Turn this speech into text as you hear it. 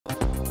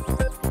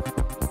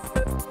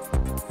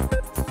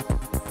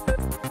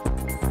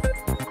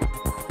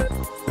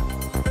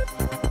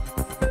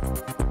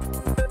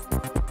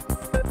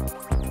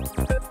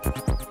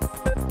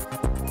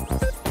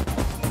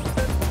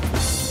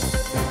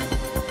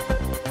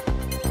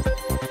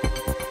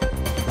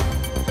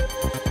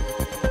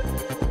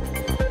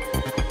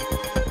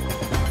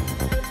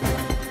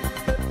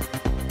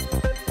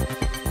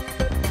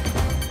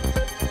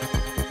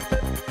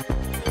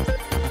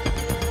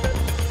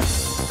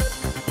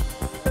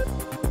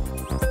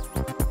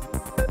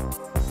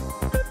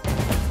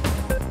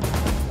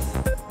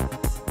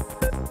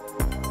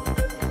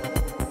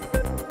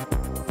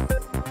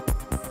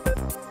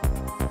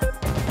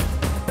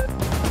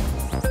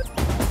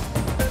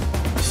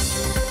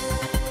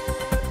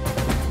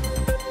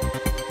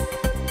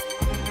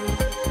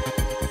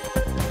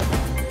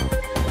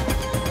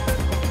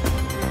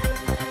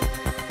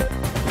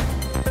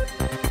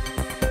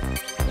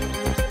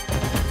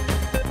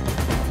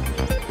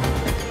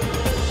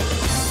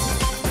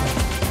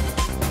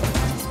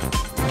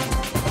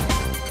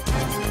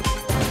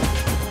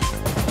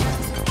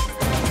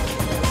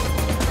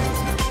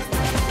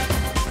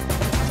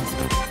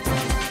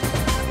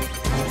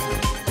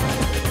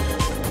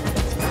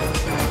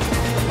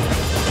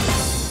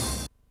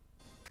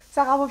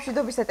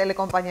საღამომშვიდობის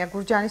ტელეკომპანია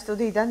გურჯაანის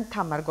სტუდიიდან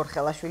თამარ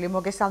გორხელაშვილი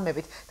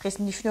მოგესალმებით. დღეს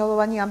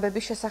მნიშვნელოვანი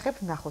ამბების შესახებ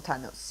ვნახოთ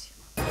ანონსი.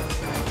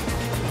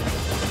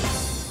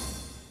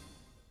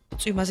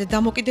 წვიმაზე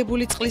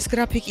დამოკიდებული წყლის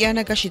გრაფიკი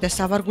ანაგაში და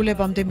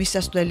სავარგულებამდე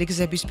მისასვლელი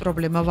გზების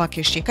პრობლემა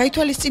ვაქირში.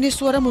 გაითვალისწინეს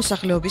თუ არა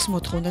მოსახლეობის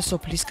მოთხოვნა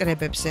სოფლის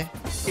კრებებზე.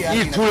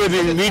 ითულები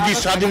მიდის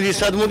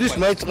სად მოდის,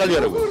 მაინც წყალი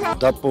არ აქვს.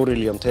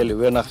 დაპორილია მთელი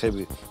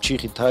ვენახები,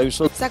 ჩიხი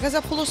თავისო.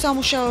 საგაზაფხულო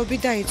სამუშაოები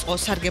დაიწყო,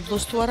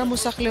 სარგებლოს თუ არა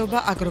მოსახლეობა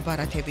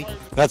აგრობარათებით.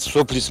 რაც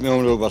სოფლის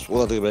მეურნეობას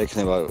ყურადღება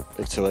ექნება,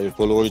 ექცევა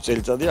ბოლო 2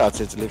 წელიწადი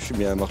 10 წლებში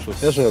მე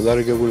ამახსოვს. ეს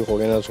გარიგებული იყო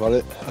განაცხადა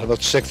ალბათ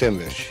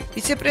სექტემბერში.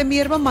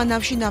 ვიცე-პრემიერმა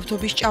მანავში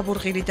ნავთობის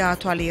ჭაბურღილი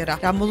დაათვალიერა.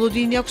 რა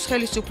მოლოდინი აქვს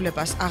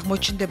ხელისუფლებას,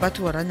 აღმოჩნდება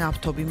თუ არა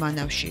ნავთობი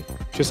მანავში.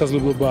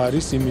 შესაძლებლობა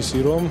არის იმისი,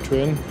 რომ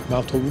ჩვენ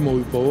ნავთობი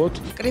მოვიპოვოთ.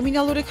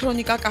 კრიმინალური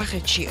ქრონიკა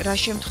კახეთში, რა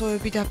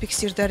შემთხვევები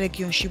დაფიქსირდა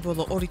რეგიონში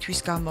ბოლო 2 თვის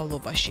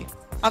განმავლობაში.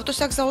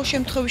 ავტოსაგზაო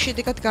შემთხვევის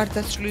შედეგად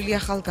გარდაცვლილი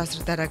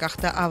ახალგაზრდა რა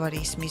გახდა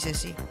ავარიის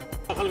მიზეზი.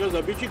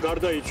 ახალგაზრდა ბიჭი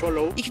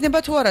გარდაიცვალა. იქნება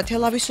თუ არა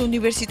თელავის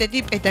უნივერსიტეტი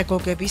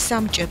პედაგოგების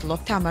სამჭედლო.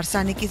 თამარ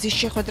სანიკიძის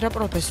შეხვედრა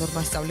პროფესორ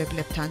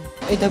მასწავლებლებთან.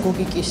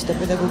 პედაგოგიკის და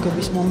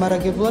პედაგოგების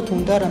მომარაგებლად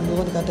უნდა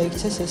რამდენად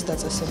გადაიქცეს ეს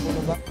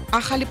დაწესებულება.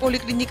 ახალი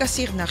პოლიკლინიკა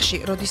სიღნაღში,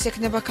 როდის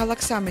ექნება ქალაქ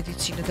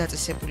სამედიცინო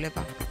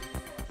დაწესებულება.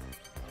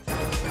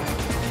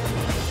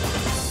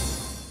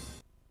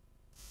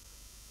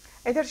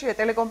 ეთერშია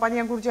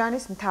ტელეკომპანია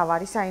გურჯაანის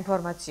მთავარი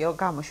საინფორმაციო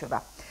გამოშვება.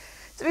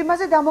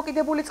 წვიმაზე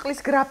დამოკიდებული წყლის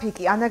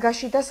გრაფიკი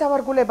ანაგაში და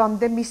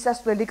სავარგულებამდე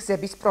მისასვლელი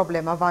გზების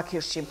პრობლემა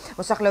ვაქირში.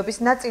 მოსახლეობის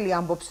ნაწილი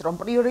ამბობს, რომ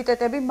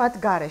პრიორიტეტები მათ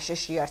გარეშე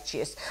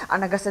შეარჩიეს.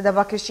 ანაგასა და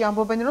ვაქირში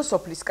ამბობენ, რომ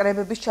სოფლის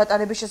კრებების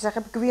ჩატარების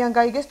შესახებ გვიან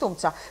გაიგეს,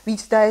 თუმცა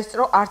ვინც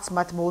დაესწრო, არც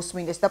მათ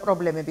მოусმინეს და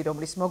პრობლემები,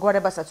 რომლის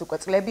მოგვარებასაც უკვე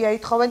წლები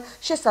აითხოვენ,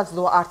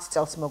 შესაძლოა არც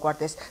წელს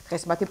მოგვარდეს.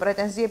 დღეს მათი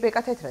პრეტენზიები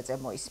ეკათეთრაძე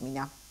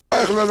მოისმინა.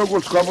 ახლა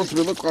როგორც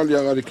გამოწვევა წყალი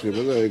აღარ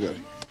იქნება და ეგ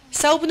არის.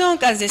 საუბნაო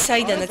კანზე,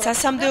 საიდანაც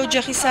 100-მდე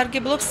ოჯახი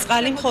სარგებლობს,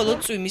 წყალი მხოლოდ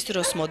წვიმის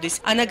დროს მოდის.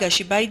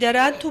 ანაგაში,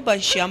 ბაიდარა ან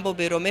თუბანში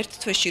ამბობენ, რომ ერთ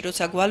თვეში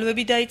როცა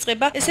გვალვები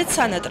დაიწყება, ესეც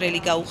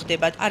სანატრელი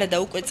გაუხდებათ. არადა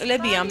უკვე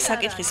წლებია ამ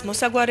საკითხის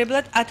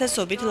მოსაგვარებლად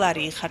ათასობით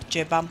ლარი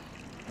იხარჯება.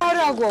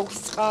 არა გვაქვს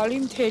წყალი,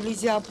 მთელი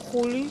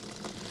ზაფხული,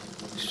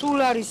 სულ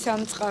არის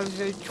ამ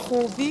წყალზე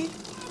ჩხუბი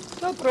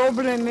და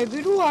პრობლემები,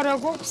 რომ არა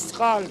გვაქვს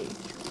წყალი.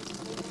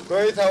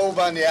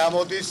 გვეითაუბანი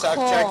ამოდის, აქ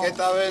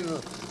ჩაკეტავენ,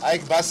 აი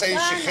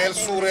ბასეინში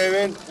ხელს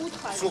ურევენ,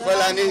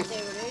 სუხელანი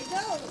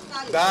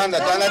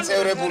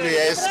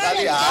დანაწევრებულია ეს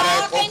წყალი არა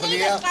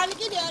ეყოფნია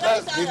და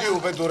დიდი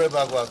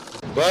უბედურება გვაქვს.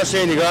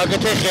 ბასეინი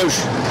გააკეთე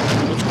ხევში.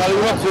 წყალი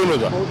უნდა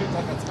ქონოდა.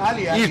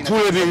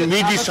 ითულები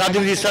მიდის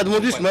სად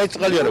მოდის, მაინც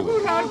წყალი არ აქვს.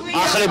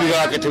 ახლები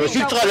გააკეთება,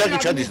 იქ წყალი არ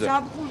ჩადის და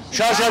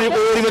შარშარი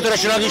 2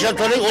 მეტრში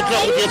რაგიშათვალე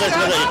 25000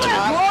 გადაიყენა.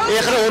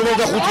 ეხლა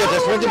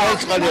 45000 მეტი მაინც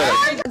წყალი არ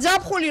აქვს.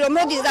 ზაფხული რომ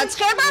მოდის და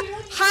ცხება,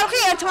 ხალხი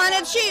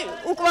ერთმანეთში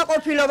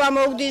უკმაყოფილობა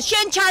მოვდის.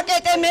 შენ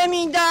ჩაკეტე, მე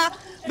მინდა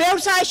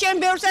ბევრს აშენ,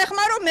 ბევრს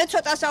ეხმარო, მე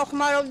ცოტას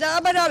ახმარობ და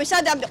აბა რავი,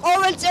 სადამდე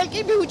ყოველ წელი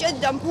კი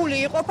ბიუჯეტიდან ფული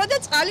იყოფა და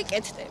წყალი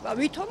კეთდება,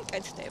 ვითომ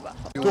კეთდება.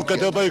 თუ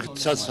კეთება იქ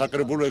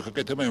საკრებულო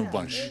ეკეთება იმ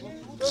ბანში.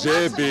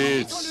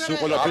 გზები,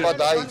 სუყოლაფერი. აბა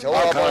დაიჭა,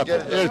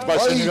 ერთ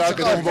ბასენი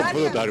გააკეთა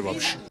მოხდა არის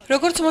ვაფშე.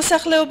 როგორც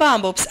მოსახლეობა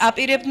ამბობს,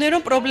 აპირებდნენ,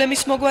 რომ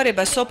პრობლემის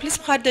მოგვარება სოფლის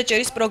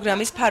მხარდაჭერის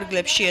პროგრამის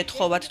ფარგლებში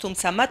ეთხოვათ,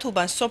 თუმცა მათ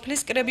უბანს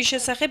სოფლის კრების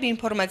შესახებ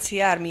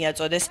ინფორმაცია არ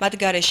მიაწოდეს. მათ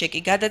გარეშე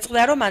კი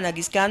გადაწყდა, რომ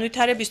ანაგის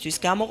განვითარებისთვის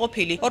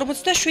გამოყოფილი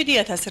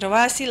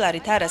 47800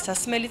 ლარით არა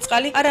სასმელი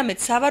წყალი, არამედ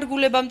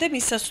სავარგულებამდე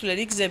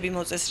მისასვლელი გზები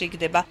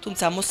მოწესრიგდება.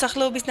 თუმცა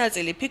მოსახლეობის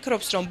ნაწილი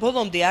ფიქრობს, რომ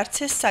ბოლომდე არც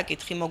ეს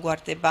საკითხი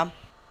მოგვარდება.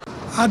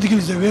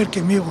 ადგილზე ვერ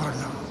კი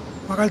მიყვარდა.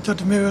 მაგალითად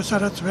მე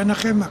სადაც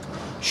ვენახე მაგ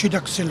შიდა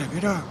ქსელები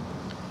რა.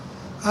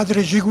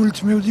 ადრე ჟიგულით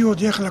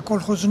მივდიოდი, ახლა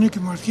კოლხოზნიკი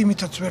მართ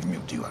იმითაც ვერ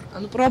მივდივარ.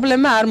 ანუ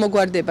პრობლემა არ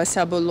მოგვარდება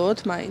საბოლოოდ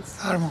მაინც.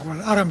 არ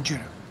მოგვარდა,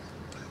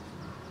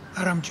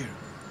 არ ამჯერა.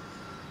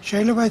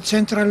 შეიძლება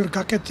ცენტრალურ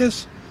გაკეთდეს,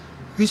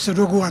 ვის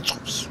როგორ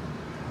აწყობს.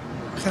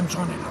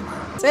 ხელმძღვანელობა.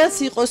 წელს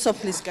იყო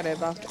სოფლის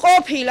კრება.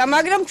 ყოფილა,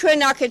 მაგრამ ჩვენ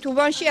აქეთ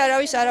უბანში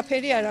არავის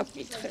არაფერი არ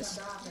აკითხეს.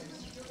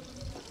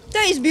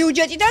 და ის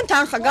ბიუჯეტიდან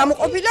თანხა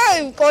გამოყოფილა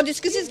კოდის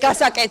გზის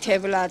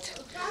გასაკეთებლად.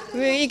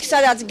 იქ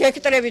სადაც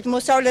გექტრებით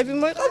მოსავლები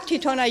მოიყავთ,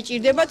 თვითონ აი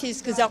ჭირდებათ ის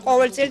გზა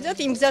ყოველ წელიწად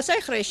იმ გზას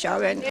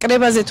აიხრეშავენ.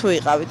 კრებაზე თუ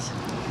იყავით?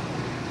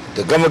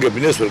 და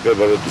გამოგებინეს ვერ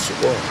კრებაზეთვის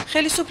იყო.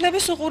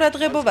 ხელისუფლების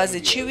უყურადღებობაზე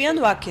ჩივიან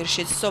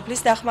ვაქირშიც.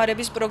 სოფლის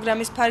დახმარების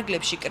პროგრამის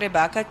ფარგლებში კრება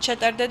აქაც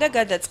ჩატარდა და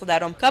გადაწყდა,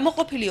 რომ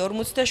გამოყოფილი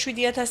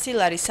 47000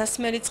 ლარი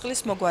სასმელი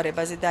წყლის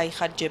მოგვარებაზე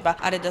დაიხარჯება.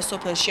 არადა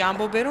სოფელში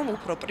ამბობენ, რომ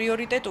უფრო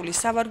პრიორიტეტული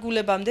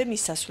სავარგულებამდე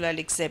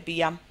მისასვლელი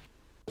გზებია.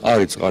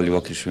 არის წყალი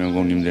ვაქირში, მე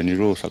მგონი იმდენი,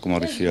 რომ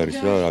საკმარისი არის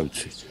რა, რა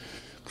ვიცი.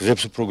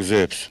 გზებს უფრო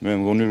გზებს. მე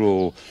მგონი, რომ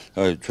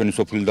ჩვენი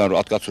სოფლიდან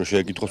 10 კაცს რო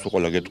შეეკითხოს,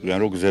 ყველა გეტყვიან,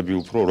 რომ გზები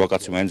უფრო 8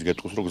 კაცი მაინც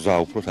გეტყვის, რომ გზა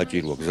უფრო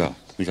საჭიროა, გზა,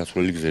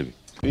 მისასვლელი გზები.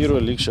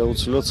 პირველ რიგში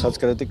შეუცვლელად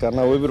საცკრეტი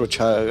კარნავები, რომ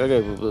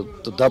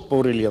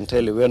დაპორილია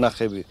მთელი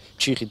ვენახები,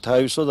 ჩიხი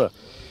თავისო და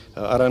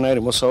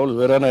არანაირი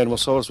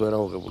მოსავალს ვერ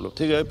ავღებულობთ.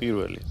 ეგ არის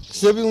პირველი.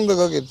 გზები უნდა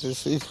გაკეთდეს,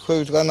 იქ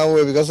ქვევით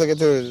განაუები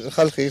გასაკეთებელი,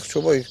 ხალხი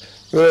იხჩობა იქ.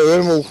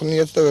 ვერ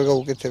მოუხნიათ და ვერ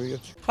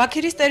გაუკეთებიათ.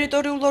 ვაქირის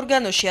ტერიტორიულ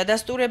ორგანოში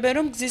ადასტურებენ,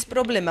 რომ გზის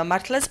პრობლემა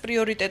მართლაც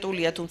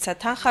პრიორიტეტულია, თუმცა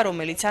თანხა,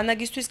 რომელიც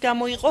ანაგისთვის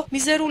გამოიყო,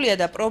 მიზერულია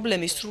და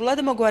პრობლემის სრულად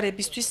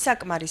მოგვარებისთვის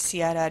საკმარისი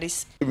არ არის.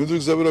 მივიდრე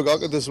გზები რომ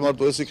გააკეთეს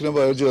მარტო ეს იქნება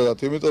ერთჯერადად,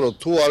 იმიტომ რომ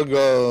თუ არ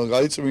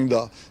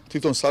გაიწმინდა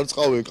თვითონ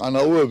სარწყავი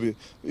კანაუები,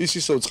 ის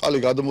ისევ წყალი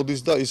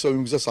გადმოდის და ისევ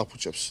იმ გზას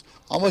აფუჭებს.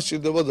 ამას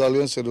სჭირდება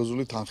ძალიან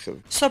სერიოზული თანხები.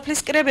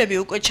 სოფლის კრებები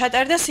უკვე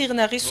ჩატარდა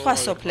სიღნაღის სხვა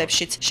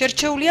სოფლებშიც.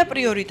 შერჩეულია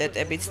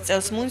პრიორიტეტებიც.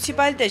 წელს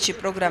მუნიციპალიტეტში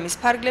პროგრამის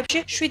ფარგლებში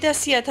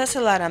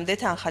 700.000 ლარამდე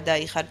თანხა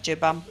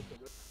დაიხარჯება.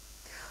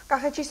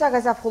 კახეთში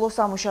საგაზაფხულო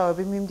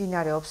სამუშაოები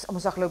მიმდინარეობს.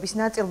 მოსახლეობის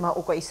ნაწილმა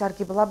უკვე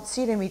ისარგებლა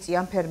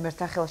მცირემიწიან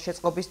ფერმერთა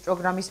ხელშეწყობის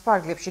პროგრამის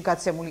ფარგლებში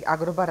გაცემული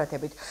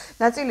აგრობარათებით.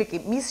 ნაწილი კი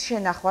მის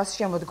შენახვას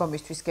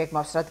შემოდგომისთვის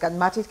გეგმავს, რადგან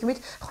მათი თქმით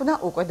ხნა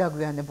უკვე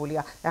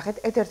დაგვიანებულია. ნახეთ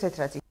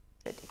ერთ-ერთ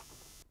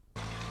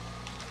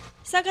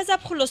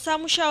საგაზაფხულო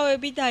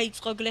სამუშაოები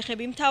დაიწყო.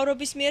 გლეხები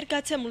მთავრობის მიერ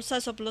გაცემულ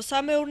სასოფლო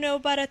სამეურნეო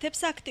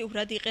ბარათებს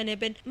აქტიურად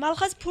იყენებენ.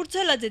 მალხაზ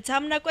ფურცელაძეც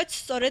ამ ნაკვეთს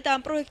სწორედ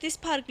ამ პროექტის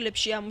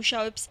ფარგლებში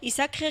ამუშავებს.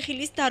 ისაკ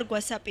ხეხილის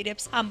დარგვას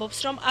აპირებს. ამბობს,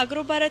 რომ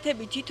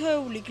აგრობარათები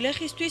თითოეული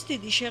გლეხისთვის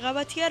დიდი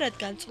შეღავათია,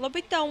 რადგან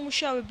წყლობით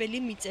დაუმუშავებელი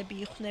მიწები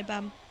იხსნება.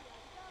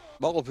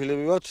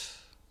 მაყოფილები ვართ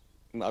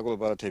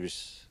აგრობარათების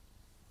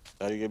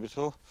დარიგებით,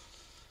 რომ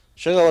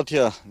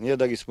შეღავათია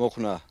ნიადაგის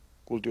მოხსნა,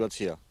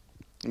 კულტივაცია.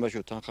 იმაში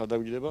თანხა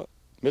დაგვიჯდება.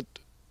 მე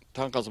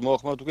თანხას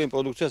მოახმართ უკვე იმ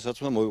პროდუქციას, რაც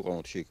უნდა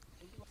მოვიყვანოთ შიგ.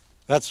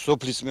 რაც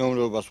სოფლის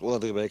მეურნეობას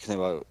ყურადღება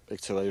ექნება,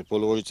 ექცევა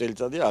ბოლო 2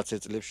 წელიწადია,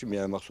 10 წლებში მე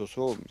არ მახსოვს,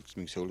 რომ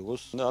მიქსეული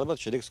იყოს და ალბათ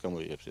შედეგს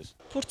გამოიღებს ეს.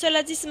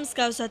 ფურცელაძის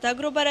მსგავსად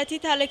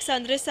აგრობარათით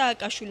ალექსანდრე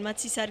სააკაშვილმაც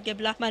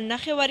ისარგებლა. მან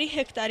 9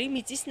 ჰექტარი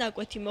მიწის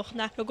ნაკვეთი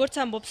მოხსნა. როგორც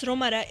ამბობს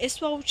რომარა, ეს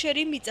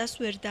ვაუჩერი მიწას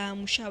ვერ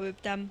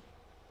დაამუშავებდა.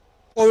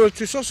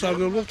 ყოველთვის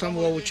სარგებლობთ ამ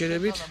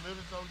ვაუჩერებით,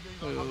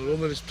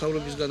 რომელიც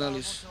მთავრობისგან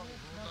არის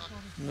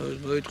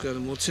მოითხოვა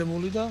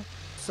მოცემული და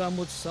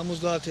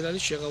 60-70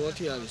 ლარის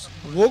შეღავათი არის.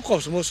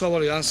 მოყავს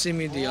მოსავალი ან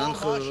სიმინდი, ან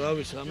რა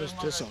ვიცი, რამეს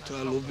თესავთ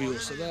რა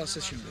ლობიოსა და ასე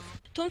შემდეგ.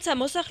 თუმცა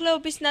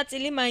მოსახლეობის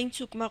ნაწილი მაინც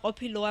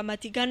უკმაყოფილოა.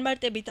 მათი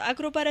განმარტებით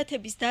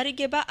აგრობარათების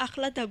დარიგება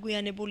ახლა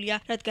დაგვიანებულია,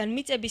 რადგან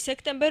მიწები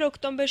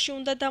სექტემბერ-ოქტომბერში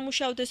უნდა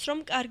დამუშავდეს, რომ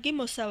კარგი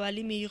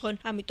მოსავალი მიიღონ.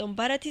 ამიტომ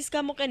ბარათის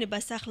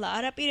გამოყენებას ახლა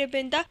არ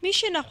აპირებენ და მის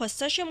შენახვას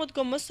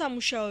საშემოდგომო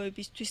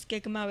სამუშაოებისთვის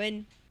გეგმავენ.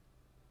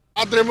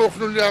 ადრე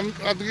მოხნული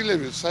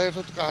ადგილები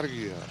საერთოდ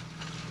კარგია.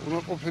 უნდა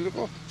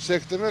ყოფილიყო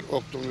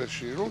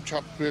სექტემბერ-ოქტომბერში, რომ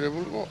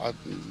ჩაფერებულიყო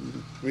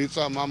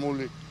მიწა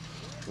მამული.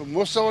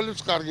 მოსავალიც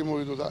კარგი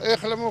მოვიდო და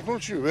ეხლა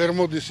მოხნულში ვერ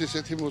მოდის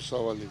ესეთი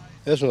მოსავალი.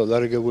 ეს უნდა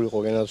დარიგებულიყო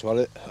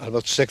განაცვალე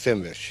ალბათ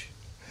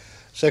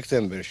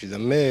სექტემბერში და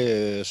მე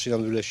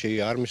სინამდვილეში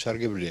არ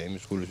მისარგებლია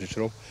იმის გულისთვის,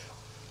 რომ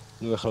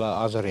ეხლა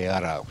აზრი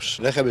არ აქვს.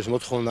 ლეხების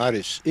მოთხოვნა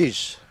არის ის,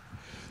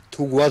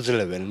 თუ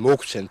გვაძლევენ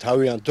მოგცენ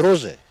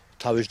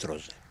თავის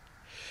დროზე.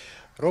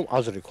 რომ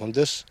აზრი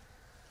კონდეს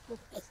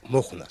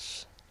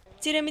მოხნას.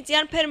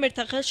 მცირემიწიან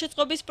ფერმერთა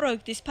ხელშეწყობის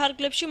პროექტის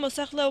ფარგლებში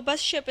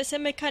მოსახლეობას შეპესე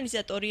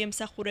მექანიზატორი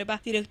ემსახურება.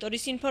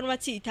 დირექტორის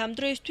ინფორმაციით ამ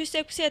დროისთვის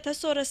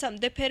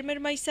 6200-მდე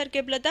ფერმერმა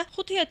ისარგებლა და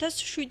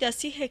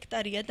 5700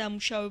 ჰექტარია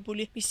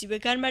დამუშავებული. მისივე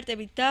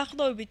განმარტებით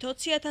დაახლოებით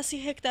 20000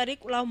 ჰექტარი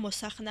კვლავ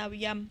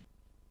მოსახნავია.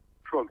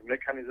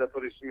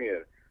 მექანიზატორის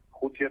მიერ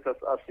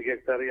 5100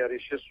 ჰექტარი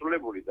არის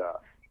შესრულებული და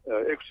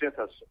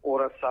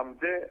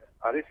 6200-მდე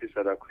არის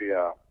ისა რა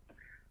ქვია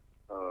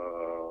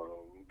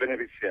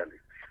ბენეფიციარი.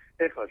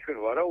 ეხლა ჩვენ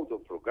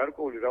ვარაუდობთ, რომ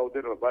გარკვეული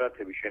რაოდენობა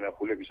ბარათების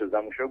შენახულებისა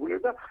დამუშავებულია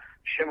და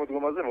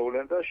შემოდგომაზე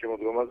მოვლენ და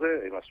შემოდგომაზე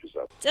იმას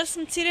ვიზავთ. წელს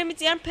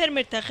მცირემიწიან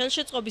ფერმერთა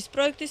ხელშეწყობის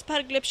პროექტის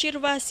ფარგლებში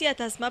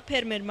 800.000-მა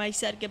ფერმერმა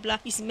ისარგებლა.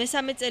 ის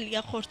მესამე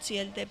წელია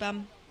ხორციელდება.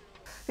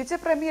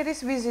 ვიცე-პრემიერის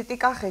ვიზიტი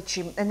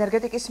კახეთში.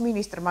 ენერგეტიკის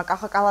მინისტრმა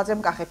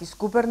კახაკალაძემ კახეთის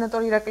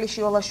გუბერნატორ ირაკლი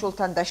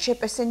შიოლაშვილთან და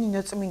შეპესე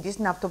ნინო წმინდის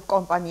ნავთობ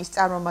კომპანიის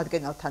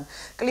წარმომადგენელთან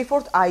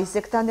კლიფორდ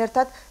აიზეკთან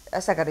ერთად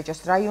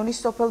საგარეჯოს რაიონის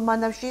სოფელ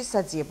მანავში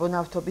საძიებო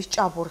ნავთობის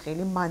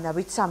ჭაბურღილი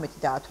მანავით 13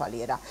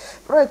 დაათვალიერა.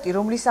 პროექტი,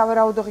 რომლის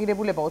სავარაუდო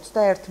ღირებულება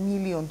 $21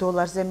 მილიონ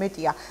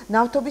მეტია,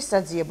 ნავთობის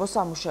საძიებო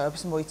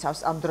სამუშაოებს მოიცავს.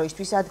 ამ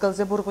დროისთვის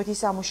ადგილზე ბურღვითი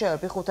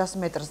სამუშაოები 500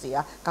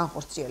 მეტრზეა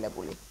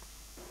განხორციელებული.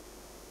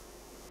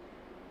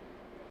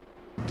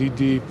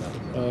 დიდი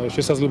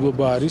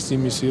შესაძლებლობა არის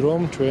იმისი,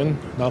 რომ ჩვენ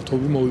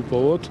ნავთობი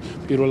მოვიპოვოთ.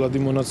 პირველადი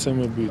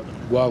მონაცემები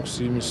გვაქვს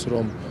იმის,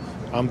 რომ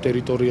ამ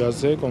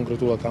ტერიტორიაზე,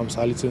 კონკრეტულად ამ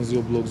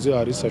სალიცენზიო ბლოკზე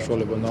არის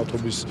საშუალება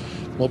ნავთობის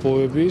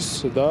მოპოვების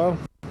და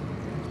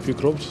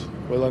ვფიქრობთ,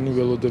 ყველანი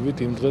ველოდებით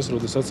იმ დღეს,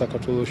 როდესაც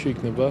საქართველოში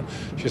იქნება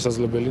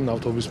შესაძლებელი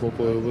ნავთობის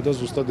მოპოვება და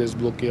ზუსტად ეს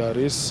ბლოკი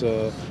არის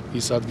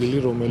ის ადგილი,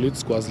 რომელიც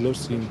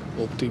გვაძლევს იმ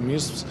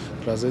ოპტიმიზმს,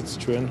 რაზეც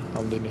ჩვენ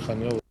ამდენი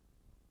ხანია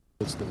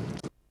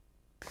ვოცდებით.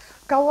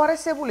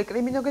 გაუარესებული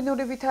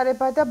კრიმინოგენური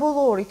ვითარება და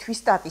ბოლო 2 თვის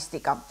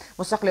სტატისტიკა.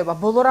 მოსახლეობა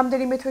ბოლო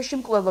რამდენიმე თვეში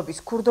მკვლელობის,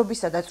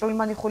 ქურდობისა და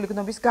წვრილმანი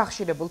ხულიგნობის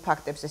გახშირებულ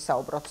ფაქტებზე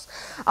საუბრობს.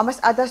 ამას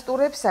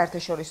ადასტურებს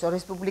საერთაშორისო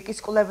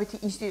რესპუბლიკის კვლევითი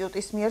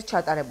ინსტიტუტის მიერ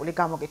ჩატარებული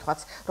გამოკითხვაც,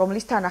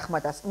 რომლის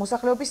თანახმადაც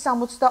მოსახლეობის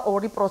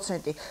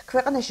 62%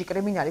 ქვეყანაში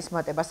კრიმინალის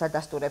მატებას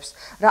ადასტურებს.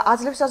 რა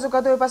აძლევს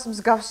საზოგადოებას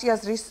მსგავსი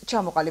აზრის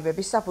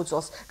ჩამოყალიბების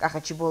საფუძველს,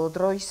 კახეთში ბოლო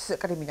დროის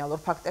კრიმინალურ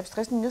ფაქტებს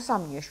დღეს ნინო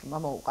სამნიაშვილმა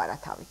მოუყარა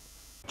თავი.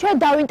 ჩვენ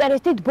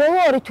დავინტერესდით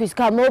ბოლო 2 თვის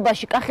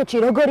განმავლობაში კახეთში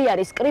როგორი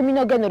არის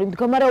კრიმინოგენური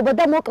მდგომარეობა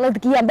და მოკლედ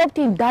გიამბებთ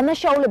იმ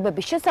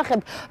დანაშაულებების შესახებ,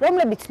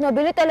 რომლებიც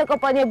ცნობილი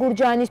ტელეკომპანია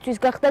გურჯაანისთვის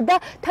გახდა და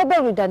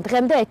თებერვლიდან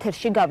დღემდე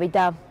ეთერში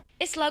გავიდა.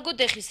 ეს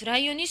ლაგოდეხის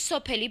რაიონის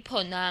სოფელი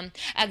ფონაა.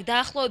 აქ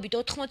დაახლოებით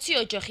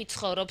 80 ოჯახი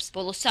ცხოვრობს.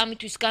 ბოლო 3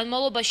 თვის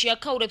განმავლობაში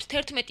აქაურებს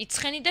 11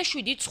 ცხენი და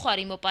 7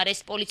 ცხვარი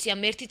მოპარეს.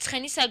 პოლიციამ 1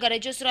 ცხენი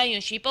საგარეჯოს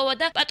რაიონში იპოვა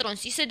და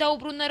პატრონს ისე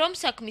დაუბრუნა, რომ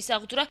საქმის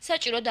აღძვრა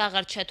საჭიროდ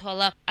აღარ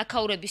ჩათვალა.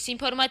 აქაურების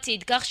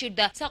ინფორმაციით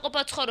გახშირდა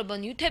საყოფაცხოვრებო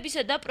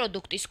ნივთებისა და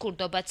პროდუქტის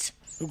ქურდობაც.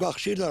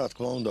 გახშირდა რა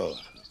თქმა უნდა,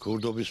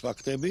 ქურდობის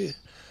ფაქტები,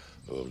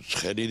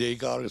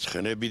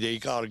 ცხენები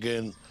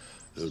დაიკარგენ.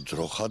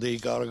 ძროხა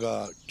დაიკარგა,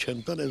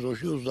 ჩემთან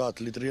ეზოში 30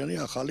 ლიტრიანი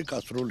ახალი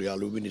კასრული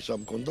ალუმინის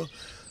ამქონდა.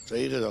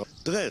 წაიღე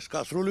დღეს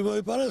კასრული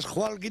მოიპარეს,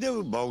 ხვალ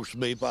კიდევ ბავშვს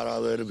მეიპარა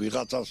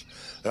ვიღაცას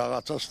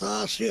რაღაცას და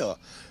ასეა.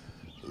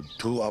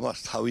 თუ ამას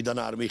თავიდან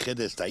არ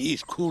მიხედეს და ის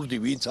ქურდი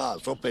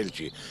ვინცაა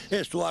სოფელში,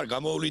 ეს თუ არ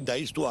გამოვლინდა,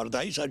 ის თუ არ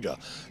დაისაჯა,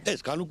 ეს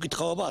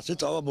განუკითხავობა ასე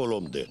წავა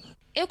ბოლომდე.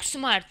 6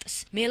 მარტს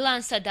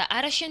მელანსა და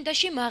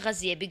არაშენდაში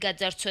მაღაზიები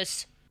გაძარცვეს.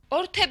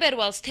 2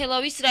 თებერვალს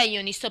თელავის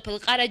რაიონის სოფელ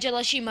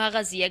ყარაჯალაში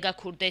მაღაზია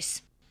გაქურდეს.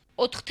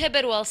 4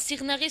 თებერვალს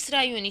სიღნაღის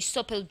რაიონის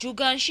სოფელ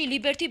ჯუგანში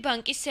ლიბერტი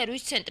ბანკის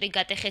სერვის ცენტრი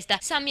გატეხეს და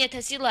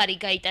 3000 ლარი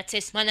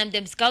გაიტაცეს. მანამდე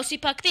მსგავსი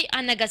ფაქტი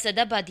ანაგასა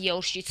და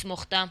ბადიაურშიც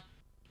მოხდა.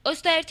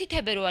 21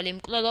 თებერვალი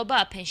მკვლელობა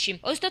აფენში.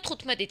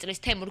 35 წლის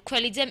თემურ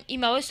ქველიძემ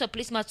იმავე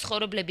სოფლის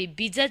მაცხოვრებლები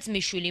ბიძა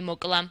ძმიშვილი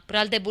მოკლა.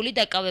 ბრალდებული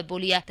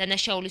დაკავებულია.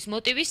 დანაშაულის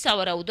მოტივი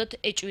სავარაუდოდ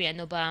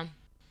ეჭვიანობაა.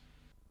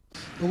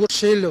 როგორ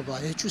შეიძლება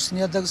ეჭვის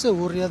ნიადაგზე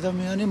 2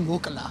 ადამიანი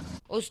მოკლა?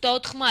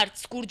 24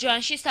 მარტს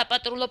გურჯაანში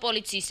საპატრულო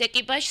პოლიციის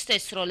ეკიპაჟს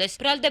ესროლეს.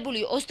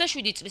 ბრალდებული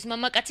 27 წლის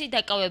მამაკაცი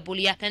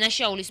დაკავებულია.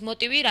 დანაშაულის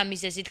მოტივი რა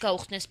მიზეზით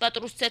გაუხსნეს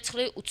პატრულს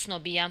ცეცხლი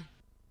უცნობია.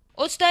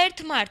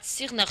 21 მარტს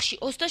სიღნაღში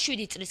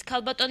 27 წლის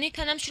ქალბატონი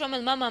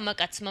თანამშრომელმა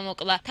მამაკაცმა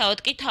მოკლა. თავად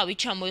კი თავი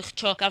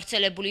ჩამოიხრჩო.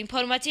 გავრცელებული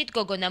ინფორმაციით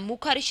გოგონა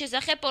მუქარის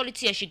შესახებ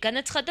პოლიციაში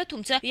განაცხადა,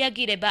 თუმცა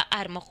რეაგირება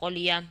არ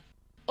მოყოლია.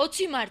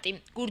 20 მარტი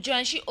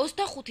გურჯაანში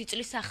 25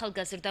 წლის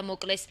ახალგაზრდა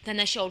მოკლეს.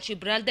 დანაშაულში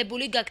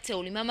ბრალდებული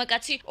გაქცეული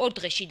მამაკაცი 2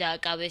 დღეში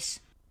დააკავეს.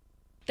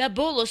 და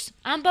ბოლოს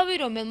ამბავი,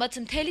 რომელმაც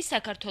მთელი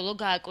საქართველო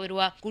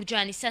გააკვირვა.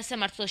 გურჯაანის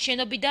სასამართლო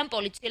შენობიდან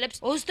პოლიციელებს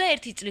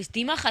 21 წლის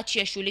დიმა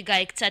ხაჩიაშვილი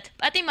გაექცათ.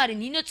 პატიმარი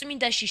ნინო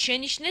წმინდაში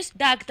შენიშნეს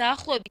და აქ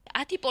დაახლოებით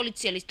 10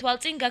 პოლიციელის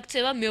თვალწინ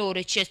გაქცევა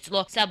მეორედ შესძლო.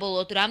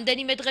 საბოლოოდ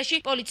რამდენიმე დღეში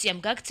პოლიციამ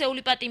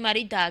გაქცეული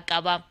პატიმარი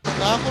დააკავა.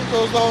 დაახლოებით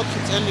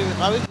 24 წელი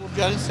ვიყავით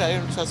გურჯაანის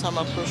რაიონის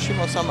სასამართლოში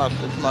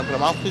მოსამართლედ,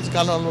 მაგრამ ამ ხის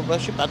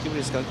განმავლობაში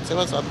პატიმრის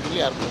გაქცევას ადგილი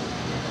არ ჰქონდა.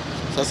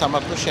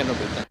 სასამართლოს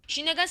შენობიდან.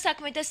 შინაგან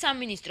საქმეთა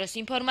სამინისტროს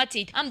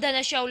ინფორმაციით ამ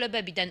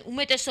დანაშაულებებიდან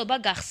უმეტესობა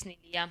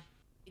გახსნილია.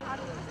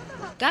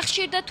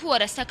 გახშირდა თუ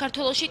არა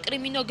საქართველოში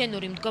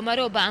კრიმინოგენური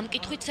მდგომარეობა ამ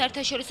კითხვით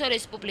საერთაშორისო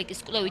რესპუბლიკის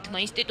კვლევითმა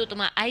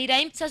ინსტიტუტმა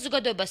აირაიმ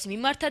საზოგადოებას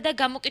მიმართა და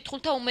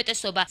გამოკითხულთა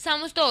უმეტესობა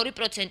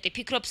 62%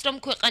 ფიქრობს, რომ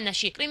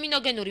ქვეყანაში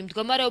კრიმინოგენური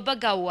მდგომარეობა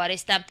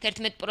გაუარესდა.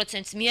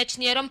 11%-ს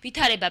მიაჩნია, რომ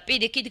ვითარება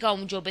პირიქით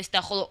გაუმჯობესდა,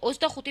 ხოლო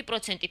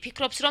 25%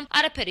 ფიქრობს, რომ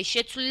არაფერი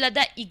შეცვლილა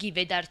და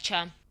იგივე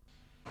დარჩა.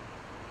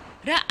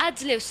 რა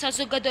აძლევს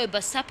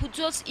საზოგადოებას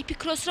საფუძველს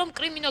იფიქროს, რომ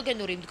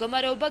კრიმინოგენური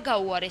მდგომარეობა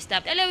გაუარესდა.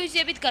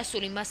 ტელევიზიებით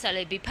გასული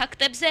მასალები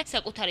ფაქტებზე,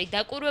 საკუთარი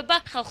დაკვირვება,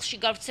 ხალხში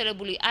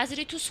გავრცელებული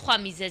აზრი თუ სხვა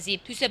მიზეზი.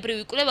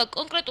 თვისებრივი კვლევა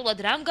კონკრეტულად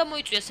რამ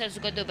გამოიწვია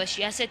საზოგადოებაში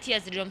ასეთი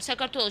აზრი, რომ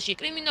საქართველოში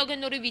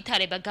კრიმინოგენური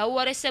ვითარება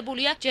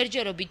გაუარესებულია,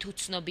 ჯერჯერობით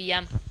უცნობია.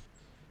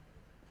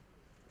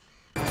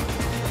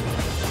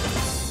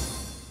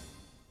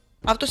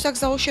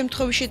 ავტოსაგზაო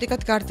შემთხვევის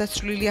შედეგად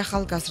გარდაცვლილი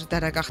ახალგაზრდა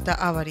რა გახდა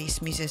ავარიის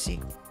მიზეზი?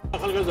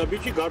 ახალგაზრდა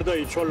ბიჭი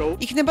გარდაიცვალა.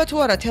 იქნება თუ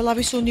არა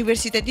თელავის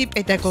უნივერსიტეტი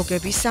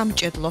პედაგოგების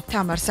სამჭედლო?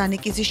 თამარ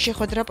სანიკიძის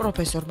შეხვედრა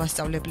პროფესორ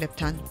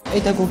მასწავლებლებთან.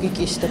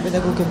 პედაგოგიკის და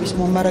პედაგოგების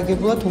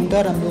მომარაგებლად უნდა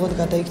რამბულად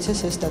გადაიქცეს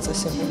ეს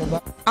დაწესებულება.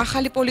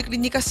 ახალი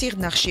პოლიკლინიკა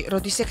სიღნაღში,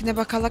 როდის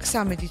ექნება ქალაქ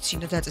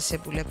სამედიცინო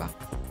დაწესებულება?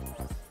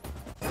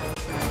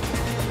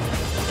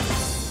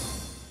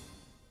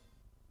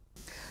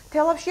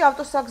 თელავში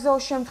ავტოსაგზაო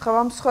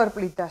შემთხვევა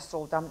მსხვერპლით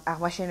დასრულდა.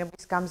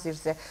 აღმაშენებლის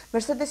გამზირზე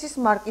მერსედესის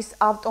მარკის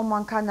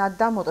ავტომანქანა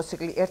და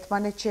მოტოციკლი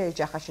ერთმანეთს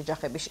შეეჯახა.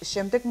 შეჯახების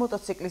შემდეგ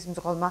მოტოციკლის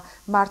მძღოლმა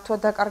მართვა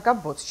დაკარგა,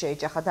 ბოძს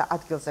შეეჯახა და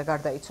ადგილზე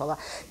გარდაიცვალა.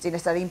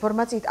 წინასწარი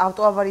ინფორმაციით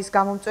ავტოავარიის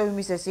გამომწვევი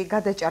მიზეზი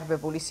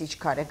გადაჭარბებული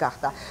სიჩქარე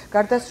გახდა.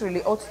 გარდაცვლილი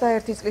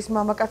 21 წლის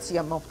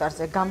მამაკაცია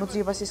მომხდარზე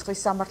გამოძიება სისხლის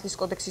სამართლის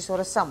კოდექსის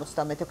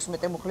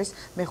 276 მუხლის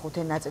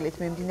მეხუთე ნაწილით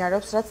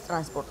მიმდინარეობს, რაც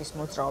ტრანსპორტის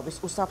მოძრაობის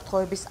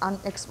უსაფრთხოების ან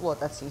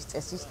ექსპლუატაციის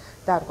წესის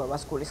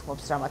დარღვევას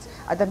გულისხმობს, რამაც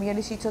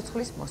ადამიანის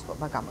სიცოცხლის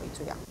მოსპობა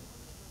გამოიწვია.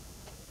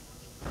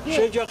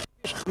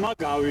 შეჯახის ხმა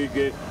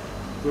გავიგე.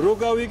 რო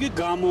გავიგი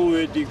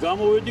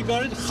გამოვედი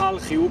გარეთ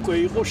ხალხი უკვე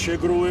იყო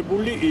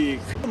შეგროვებული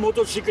იქ.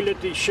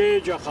 მოტოციკლეტი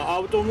შეეჯახა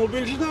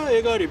ავტომობილს და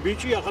ეგ არის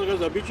ბიჭი,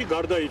 ახალგაზრდა ბიჭი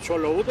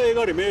გარდაიცვალაო და ეგ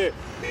არის მე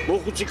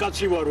მოხუცი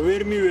კაცი ვარ,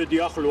 ვერ მივედი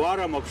ახლო,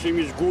 არა მაქვს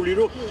იმის გული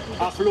რომ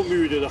ახლო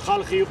მივიდე და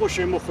ხალხი იყო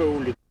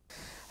შემოხეული.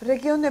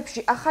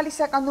 რეგიონებში ახალი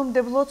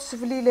საკანონმდებლო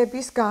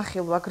ცვლილების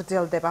განხილვა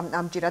გრძელდება.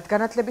 ამჯერად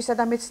განათლებისა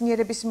და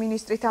მეცნიერების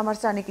მინისტრი თამარ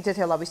სანიკიძე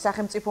თელავის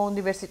სახელმწიფო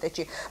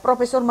უნივერსიტეტში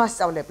პროფესორ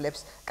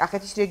მასწავლებლებს,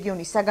 კახეთის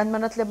რეგიონის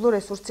საგანმანათლებლო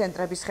რესურს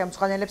ცენტრების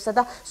ხელმძღვანელებსა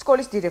და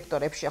სკოლის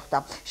დირექტორებს შეხვდა.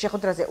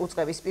 შეხვედრაზე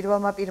უწყების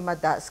პირველმა პირმა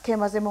და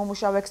სქემაზე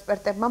მომუშავე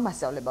ექსპერტებმა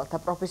მასწავლებელთა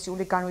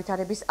პროფესიული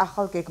განვითარების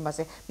ახალ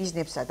გეგმაზე,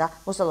 მიზნებსა და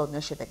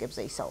მოსალოდნელ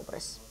შედეგებზე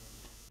ისაუბრეს.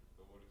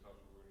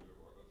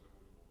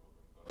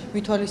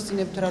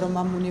 ვითვალისწინებთ რა რომ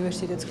ამ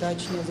უნივერსიტეტს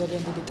გააჩნია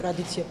ძალიან დიდი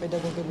ტრადიცია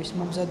პედაგოგების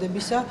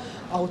მომზადებისა,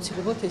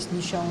 აუცილებლად ეს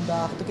ნიშა უნდა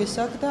აღდგეს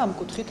აქ და ამ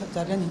კუთხით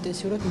ძალიან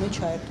ინტენსიურად მე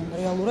ჩაერთონ.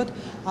 რეალურად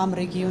ამ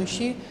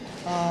რეგიონში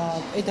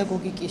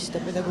პედაგოგიკის და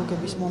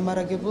პედაგოგების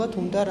მომარაგებლად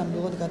უნდა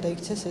რამბულად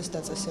გადაიქცეს ეს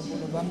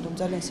დაწესებულება. ამიტომ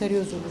ძალიან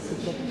სერიოზული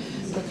ვფიქრობ,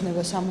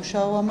 გვექნება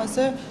სამუშაო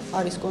ამაზე,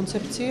 არის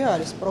კონცეფცია,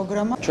 არის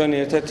პროგრამა. ჩვენი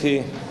ერთ-ერთი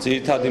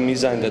ძირითადი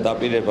მიზანი და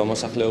დაპირება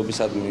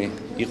მოსახლეობისადმი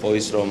იყო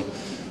ის, რომ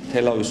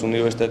თელავის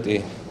უნივერსიტეტი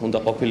უნდა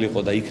ყოფილიყო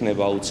და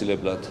იქნება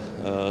აუცილებლად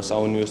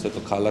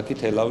საუნივერსიტეტო ქალაქი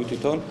თელავი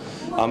თვითონ.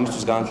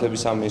 ამისთვის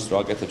განათლების სამინისტრო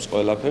აკეთებს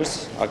ყველაფერს,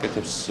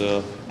 აკეთებს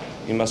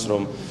იმას,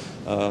 რომ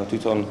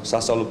თვითონ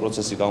სასწავლო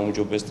პროცესი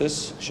გაუმჯობესდეს,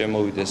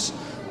 შემოვიდეს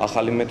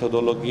ახალი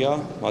მეთოდოლოგია,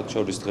 მათ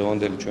შორის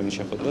დღევანდელი ჩვენი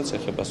შეხვედრაც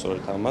ეხება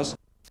სწორედ ამას.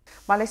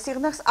 მალე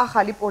სიღნაღს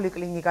ახალი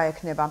პოლიკლინიკა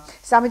ექნება.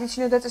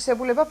 სამედიცინო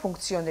დაწესებულება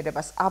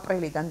ფუნქციონირებას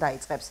აპრილიდან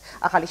დაიწყებს.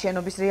 ახალი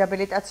შენობის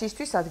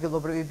რეაბილიტაციისთვის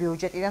ადგილობრივი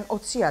ბიუჯეტიდან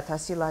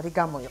 20,000 ლარი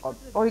გამოიყო.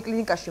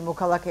 პოლიკლინიკაში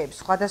მოქალაქეებს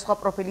სხვადასხვა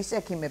პროფილის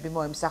ექიმები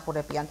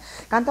მოემსახურებიან.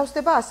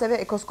 განთავსდება ასევე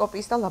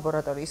ეკოსკოპიის და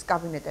ლაბორატორიის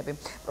კაბინეტები.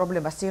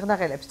 პრობლემას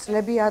სიღნაღელებს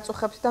წლები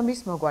აწუხებთ და მის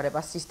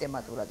მოგვარებას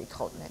სისტემატურად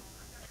ითხოვდნენ.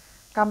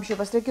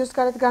 გამშვებას რეგიონს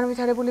გარეთ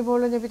განვითარებული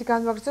მოვლენებით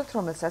განვაგრძობთ,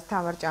 რომელსაც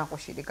თამარ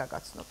ჭანყოშილი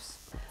გაგაცნობს.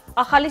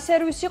 ახალი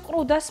სერვისი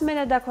ყრუდას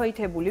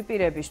მენადაქვეითებული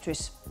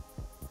პირებისთვის.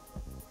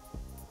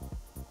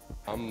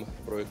 ამ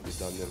პროექტის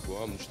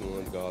დანერგვა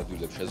მნიშვნელოვნად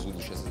გაადვილებს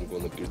შეზღუდული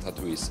შესაძლებლობ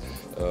პირთათვის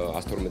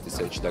 112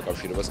 ცენტრში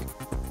დაკავშირებას.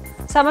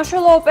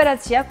 სამაშველო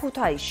ოპერაცია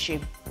ქუთაისში.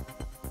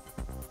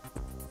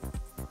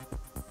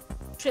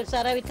 ჩვენს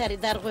არავითარი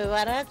დარღვევა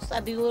არ აქვს,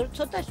 სტაბილური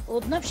ცოტა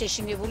ოდნავ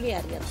შეშინებული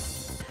არიან.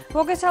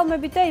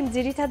 მოგესალმებით და იმ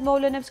ძირითად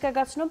მოვლენებს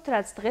გაგაცნობთ,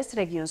 რაც დღეს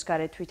რეგიონს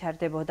გარეთ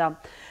ვითარდებოდა.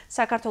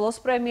 საქართველოს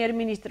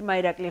პრემიერ-მინისტრმა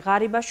ირაკლი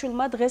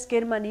ღარიბაშვილმა დღეს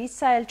გერმანიის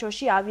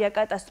საელჩოში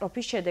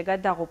ავიაკატასტროფის შედეგად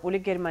დაღუპული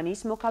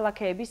გერმანიის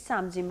მოქალაქეების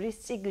სამძიმრის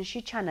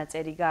წიგნში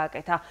ჩანაწერი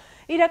გააკეთა.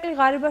 ირაკლი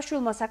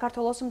ღარიბაშვილმა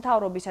საქართველოს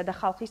მთავრობისა და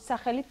ხალხის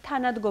სახელით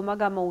თანადგომა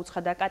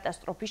გამოუცხადა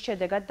კატასტროფის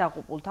შედეგად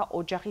დაღუპულთა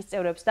ოჯახის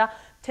წევრებს და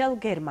მთელ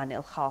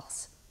გერმანელ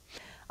ხალხს.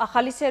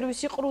 ახალი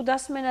სერვისი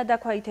ყრუდას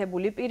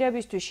მენადაქვეითებული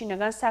პირებისთვის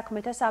შინაგან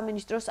საქმეთა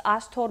სამინისტროს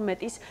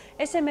 112-ის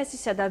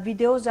SMS-ისა და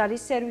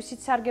ვიდეოზალის სერვისით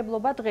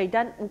სარგებლობა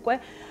დღეიდან უკვე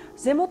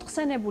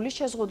ზემოთხსენებული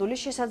შეზღუდული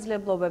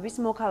შესაძლებლობების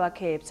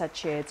მოქალაქეებსაც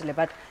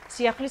შეეძლებათ.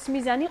 სიახლის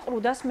მიზანი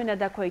ყრუდას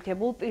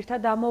მენადაქვეითებულ პირთა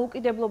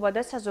დამოუკიდებლობა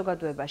და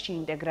საზოგადოებაში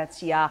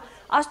ინტეგრაციაა.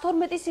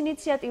 112-ის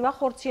ინიციატივა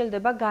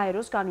ხორციელდება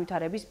გაეროს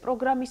განვითარების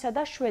პროგრამისა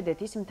და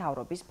შვედეთის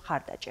მთავრობის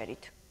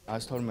მხარდაჭერით.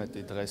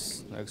 112 დღეს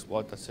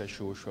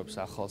ექსპლუატაციაში უშვებს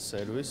ახალ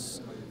სერვისს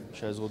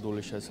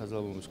შეზღუდული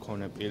შესაძლებლობის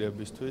მქონე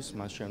პირებისთვის,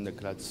 მას შემდეგ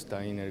რაც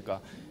დაინერგა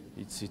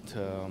იცით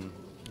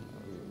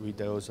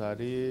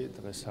ვიდეოზარი,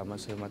 დღეს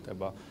ამას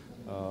ემატება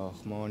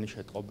ხმოვანი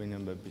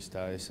შეტყობინებების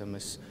და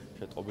SMS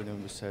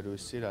შეტყობინებების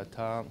სერვისი,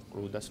 რათა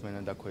ყრუდას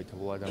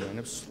მენადაქვეითებულ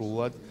ადამიანებს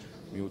სრულად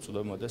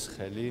მიუწვდომოდეს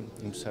ხელი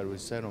იმ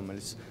სერვისზე,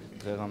 რომელიც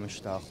დღე-ღამეში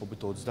დაახლოებით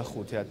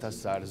 25,000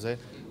 ზარზე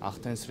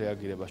ახდენს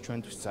რეაგირებას.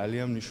 ჩვენთვის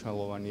ძალიან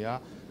მნიშვნელოვანია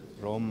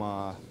რომ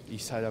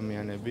ის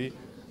ადამიანები,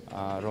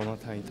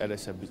 რომელთა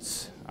ინტერესებიც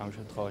ამ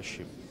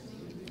შემთხვევაში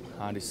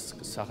არის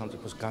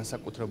სახელმწიფოს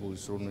განსაკუთრებული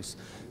ზრუნვის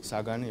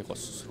საგანი,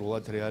 იყოს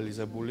სრულად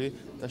რეალიზებული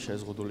და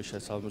შეზღუდული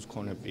შესაძლებლობის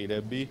მქონე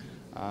პირები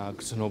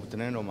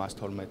გრძნობდნენ, რომ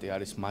 112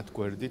 არის მათ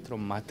გვერდით, რომ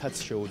მათაც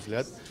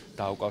შეუძლიათ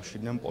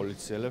დაუკავშირდნენ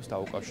პოლიციელებს,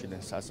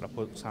 დაუკავშირდნენ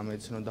სასწრაფო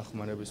სამედიცინო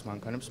დახმარების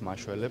მანქანებს,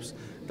 მაშველებს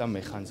და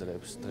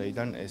მეხანძრეებს.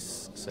 დღეიდან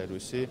ეს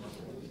სერვისი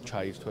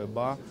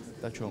ჩაირთვება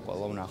და ჩვენ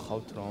ყველა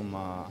ვნახავთ, რომ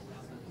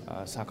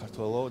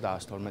საქართველო და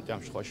 112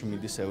 ამ შემთხვევაში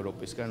მიდის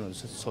ევროპისგან,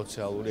 როდესაც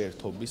სოციალური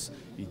ერთობის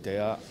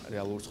იდეა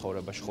რეალურ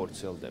ცხოვრებაში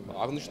ხორციელდება.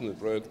 აღნიშნული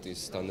პროექტის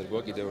დანერგვა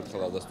კიდევ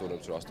ერთხელ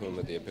ადასტურებს, რომ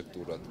 112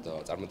 ეფექტურად და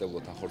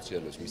წარმატებულად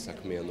ახორციელებს მის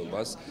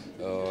საქმიანობას.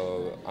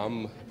 ამ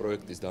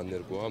პროექტის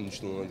დანერგვა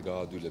მნიშვნელოვნად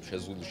გაადვილებს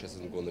შეზღუდული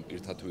შესაძლებლობ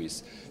პირთათვის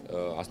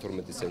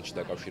 112 ცენტრში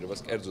დაკავშირებას.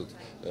 კერძოდ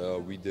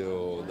ვიდეო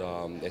და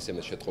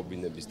SMS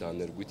შეტყობინების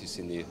დანერგვით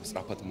ისინი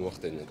სწრაფად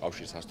მოახდენენ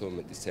კავშირს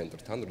 112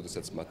 ცენტრთან,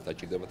 როდესაც მათ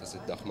დაჭირდებათ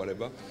ასეთი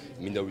დახმარება.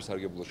 მინდა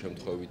განვისარგებლო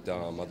შემთხვევით და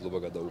მადლობა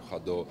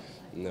გადაუხადო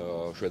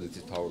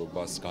შვედეთის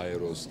მთავრობას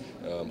გაეროს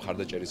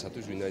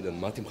მხარდაჭერისათვის, ვინაიდან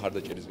მათი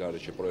მხარდაჭერის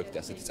გარეშე პროექტი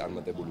ასეთი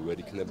წარმატებული ვერ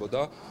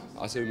იქნებოდა.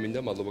 ასევე მინდა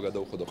მადლობა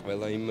გადაუხადო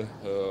ყველა იმ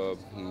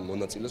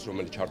მონაწილეს,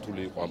 რომელიც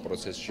ჩართული იყო ამ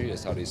პროცესში,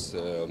 ეს არის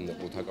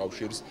ყუთა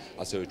კავშირს,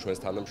 ასევე ჩვენს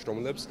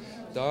თანამშრომლებს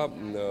და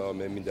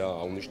მე მინდა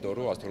აღვნიშნო,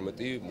 რომ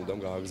 112 მუდამ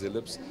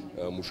გააგრძელებს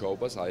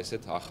მუშაობას აი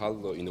ესეთ ახალ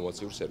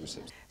ინოვაციურ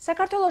სერვისებზე.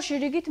 საქართველოში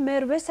რიგით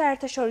მერვე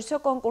საერთაშორისო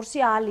კონკურსი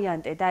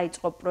ალიანტე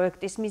დაიწყო.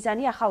 პროექტის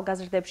მიზანი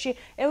ახალგაზრდებში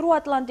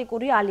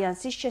ევროატლანტიკური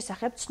ალიანსის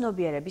შესახებ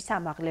ცნობიერების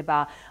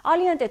ამაღლებაა.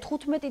 ალიანტე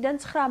 15-დან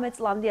 19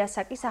 წლამდე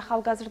ასაკის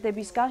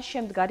ახალგაზრდებისგან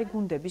შემდგარი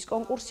გუნდების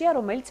კონკურსია,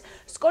 რომელიც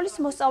სკოლის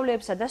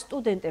მოსწავლეებსა და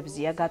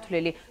სტუდენტებზეა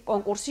გათვლილი.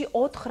 კონკურსი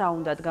 4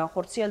 რაუნდად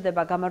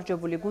განხორციელდება.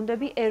 გამარჯვებული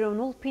გუნდები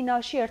ეროვნულ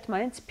ფინალში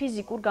ერთმანეთს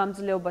ფიზიკურ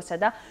გამძლეობასა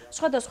და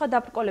სხვადასხვა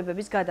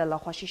დაბრკოლებების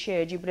გადალახვაში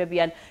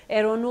შეეჯიბრებიან.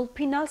 ეროვნულ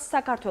ფინალს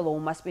საქართველოს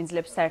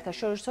უმასპინძლებს,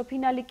 საერთაშორისო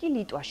ფინალი კი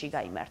ლიტვაში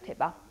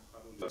გაიმართება.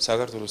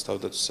 საქართველოს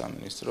თავდაცვის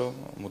სამინისტრო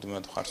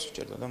მუდმივად მხარს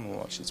უჭერდა და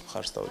მომავალშიც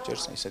მხარს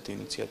დაუჭერს ისეთ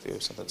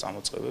ინიციატივებსა და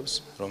წამოწყებებს,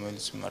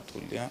 რომელიც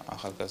მიმართულია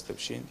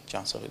ახალგაზრდებში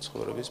ჯანსაღი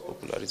ცხოვრების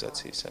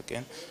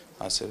პოპულარიზაციისაკენ,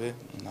 ასევე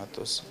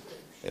ნატოს,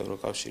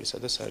 ევროკავშირისა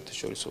და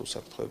საერთაშორისო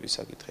უსაფრთხოების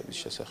საკითხების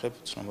შესახებ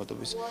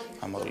ცნობადობის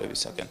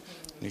ამაღლებისაკენ.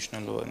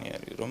 მნიშვნელოვანი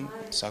არის, რომ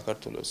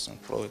საქართველოს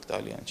პროექტ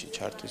ალიანსში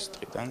ჩართვის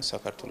დღიდან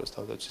საქართველოს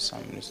თავდაცვის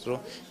სამინისტრო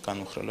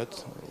განუხრელად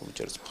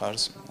უჭერს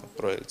მხარს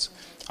პროექტს.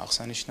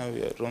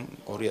 აღსანიშნავია, რომ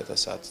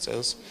 2010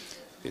 წელს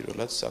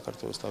პირველად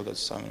საქართველოს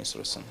თავდაცვის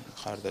სამინისტროს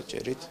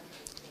მხარდაჭერით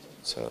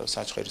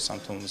საჩხერის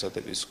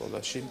სამთო-მომზადების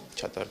სკოლაში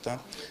ჩატარდა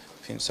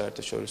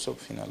საერთაშორისო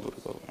ფინალური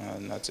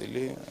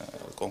ნაწილი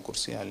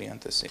კონკურსი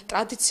ალიანტესი.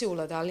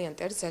 ტრადიციულად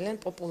ალიანტე არის ძალიან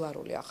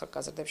პოპულარული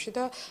ახალგაზრდებში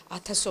და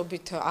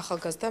ათასობით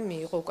ახალგაზრდა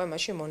მიიღო უკვე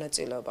მაშინ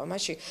მონაწილეობა.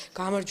 მაშინ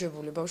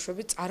გამარჯვებული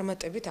ბავშვები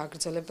წარმატებით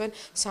აგრძელებენ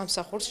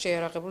სამსახურს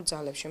შეიარაღებულ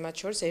ძალებში. მათ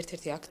შორის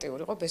ერთ-ერთი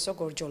აქტიური იყო ბესო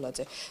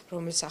გორჯოლაძე,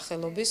 რომლის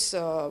სახელობის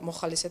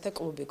მოხალისეთა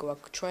კლუბი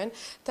გვაქვს ჩვენ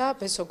და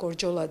ბესო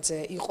გორჯოლაძე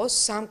იყო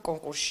 3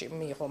 კონკურსში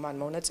მიიღო მან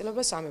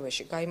მონაწილეობა,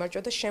 3-ვეში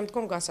გაიმარჯვა და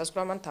შემდგომ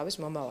განსაზღვრა მან თავის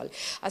მომავალი.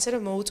 ასე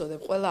რომ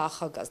მოუწოდებ ყველა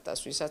ახალგაზრდას,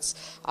 ვისაც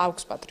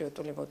აქვს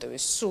პატრიოტული მოტივი,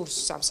 სურს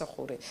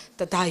სამსახური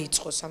და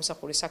დაიწყოს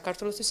სამსახური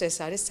საქართველოსთვის, ეს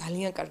არის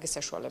ძალიან კარგი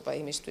საშუალება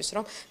იმისთვის,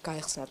 რომ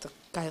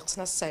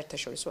გაიხსნას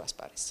საერთაშორისო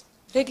ასპარეზი.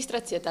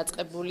 რეგისტრაცია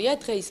დაწყებულია,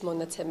 დღეს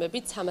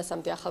მონაცემებით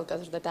 300-მდე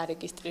ახალგაზრდა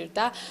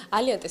დარეგისტრირდა.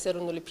 ალიანტეს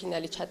ეროვნული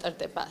ფინალი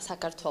ჩატარდება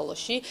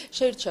საქართველოში.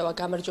 შეირჩევა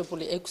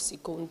გამარჯვებული 6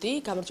 გუნდი.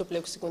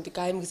 გამარჯვებული 6 გუნდი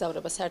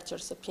გაემგზავრება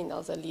საერთაშორისო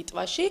ფინალზე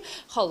ლიტვაში,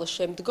 ხოლო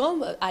შემდგომ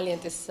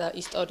ალიანტეს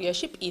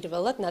ისტორიაში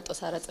პირველად ნატოს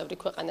არაწევრი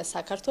ქვეყანა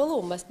საქართველო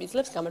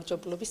უმასპინძლებს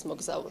გამარჯვებულობის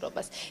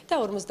მოგზაურობას და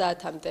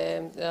 50-მდე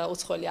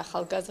უცხოელი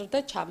ახალგაზრდა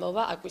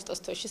ჩამოვა აგვისტოს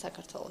თვეში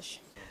საქართველოში.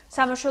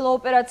 სამაშველო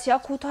ოპერაცია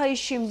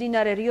ქუთაისში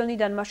მდინარე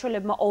რიონიდან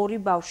მაშველებმა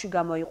 2 ბავშვი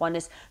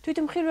გამოიყვანეს.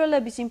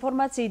 თვითმხილველების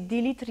ინფორმაციით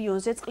დილით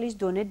რიონზე წყლის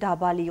დონე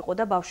დაბალი იყო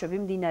და ბავშვები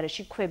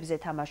მდინარეში ქვებზე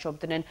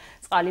თამაშობდნენ.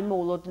 წყალი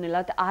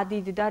მოულოდნელად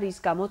ადიდდა, რის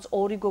გამოც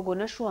 2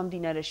 გოგონა შუა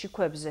მდინარეში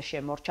ქვებზე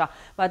შემორჩა.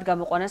 მათ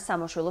გამოყვანას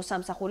სამაშველო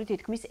სამსახური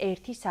თითქმის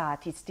 1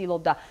 საათი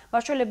ცდილობდა.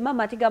 მაშველებმა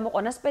მათი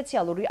გამოყვანა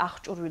სპეციალური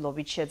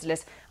აღჭურვილობით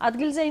შეძლეს.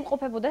 ადგილზე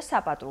იმყოფებოდა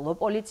საპატრულო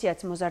პოლიციაც,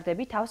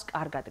 მოზარდები თავს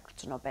კარგად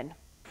გრძნობენ.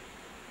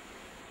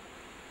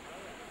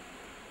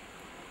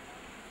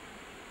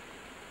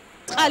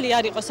 წყალი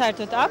არ იყო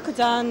საერთოდ აქ,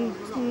 ძალიან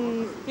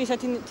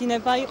ისეთი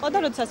დინება იყო და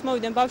როდესაც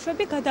მოვიდნენ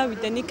ბავშვები,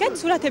 გადავიდნენ იქეთ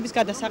სურათების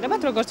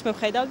გადასაღებად, როგორც მე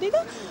ვხედავდი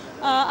და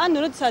ანუ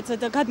როდესაც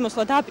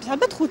გადმოსვლა დააპირეს,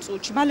 ალბათ 5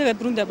 წუთში, მალევე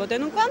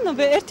ბრუნდებოდნენ უკან,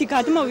 ერთი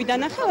გადმოვიდა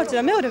ნახევარზე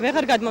და მეორე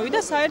ვეღარ გადმოვიდა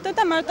საერთოდ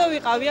და მარტო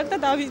ვიყავი აქ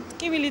და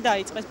კივილი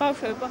დაიწყეს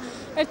ბავშვებმა.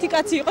 ერთი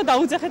კაცი იყო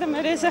დაუძახე და მე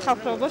ესე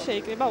ხალხობა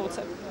შეიკრიბა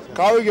უცებ.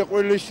 გავიგე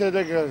ყვილის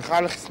შედეგ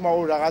ხალხის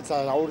მაურ რაღაცა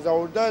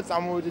აურზაურდა,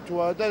 წამოვიდი თუ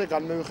არა და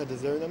განმევიხედე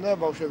ზევიდან და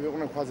ბავშვები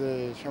იყვნენ ქვაზე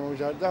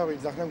შემოვიჯარდა და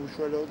ვიძახდნენ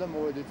გუშველეო და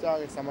მოვედით და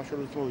ეს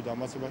სამაშველოც მოვიდა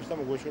ამასებაში და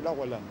მოგვეშველა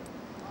ყველანი.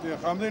 დიახ,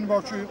 რამდენი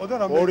ბავშვი იყო და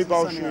რამდენი 2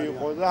 ბავშვი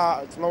იყო და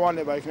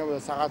წლოვანება იქნებოდა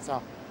რაღაცა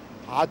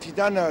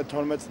 10-დან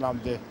 12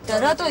 წლამდე. და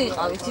რატო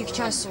იყავით იქ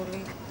ჩასული?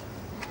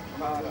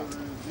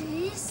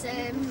 ის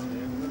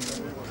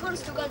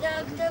ფონს თუ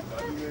გადააგდებ,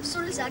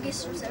 სულის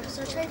აგისურს არის,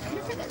 რომ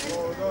შეიძლება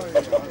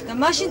გადაგდებ. და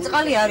მაშინ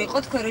წყალი არ იყო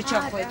თქვენ რო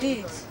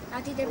ჩახვედით?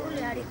 ადიდებული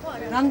არ იყო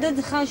არა.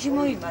 რამდენი ხანში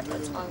მოიმატა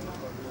წყალი?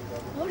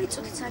 2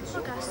 წუთიც არ იყო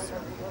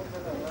გასული.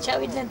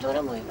 ჩავიდნენ თუ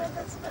რა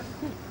მოიმატა წყალი.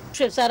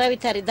 ჩვენს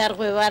არავით არის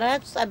დარღვევა რა,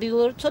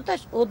 სტაბილური ცოტა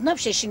ოდნავ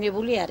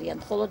შეშინებული არიან,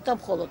 მხოლოდ და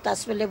მხოლოდ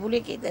დასველებული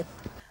კიდე.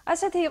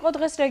 ასეთი იყო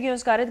დღეს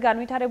რეგიონს გარეთ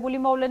განვითარებული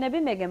მოვლენები,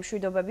 მე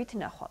გემშვიდობებით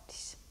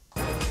ნახვამდის.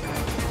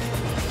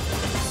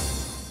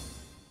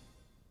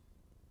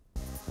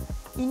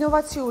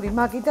 ინოვაციური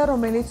მაგიდა,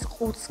 რომელიც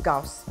ყუთს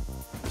გავს.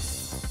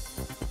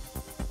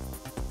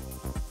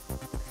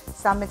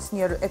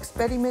 სამეცნიერო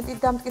ექსპერიმენტით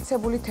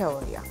დამტკიცებული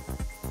თეორია.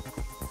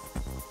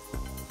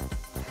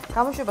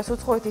 გამოშვებას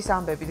უცხოეთის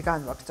ამბებით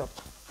განვაგრძობთ.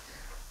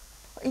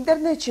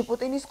 ინტერნეტში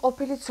პუტინის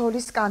ყოფილი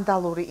ცოლის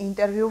სკანდალური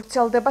ინტერვიუ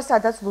ვრცელდება,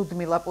 სადაც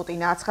ლუდმილა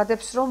პუტინა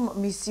აცხადებს, რომ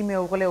მისი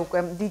მეუღლე უკვე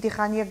დიდი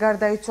ხანია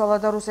გარდაიცვალა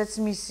და რუსეთს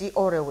მისი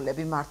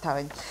ორეულები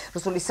მართავენ.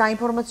 რუსული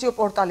საინფორმაციო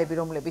პორტალები,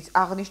 რომლებიც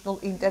აღნიშნულ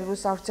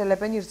ინტერვიუს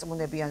ავრცელებენ,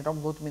 ირწმუნებიან, რომ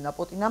ლუდმილა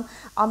პუტინამ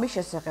ამის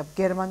შესახებ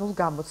გერმანულ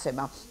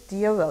გამოცემა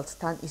Die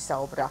Welt-თან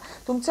ისაუბრა.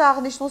 თუმცა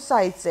აღნიშნულ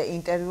საიტზე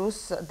ინტერვიუს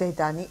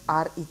დედანი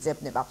არ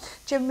იძებნება.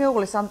 ჩემი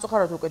მეუღლე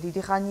სამწუხაროდ უკვე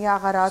დიდი ხანია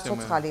აღარაა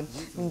ცოცხალი.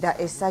 მინდა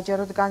ეს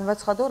საჯაროდ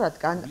განვაცხადო,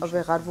 რადგან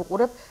ვეღარ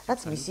ვუყურებ,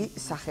 რაც მისი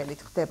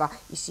სახელით ხდება.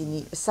 ისინი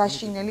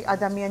საშინელი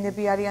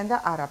ადამიანები არიან და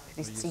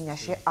არაფრის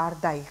წინაშე არ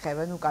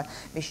დაიხევენ უკან.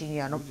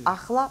 მეშინია რომ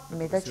ახლა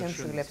მე და ჩემ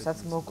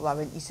შვილებსაც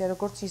მოკლავენ ისე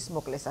როგორც ის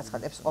მოკლეს,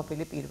 აცხადებს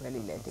ყოფილი პირველი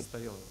ლედი.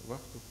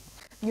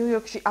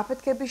 ნიუ-იორკში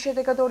აფეთქების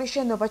შედეგად ორი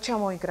შენობა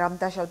ჩამოინგრა,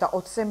 დაშავდა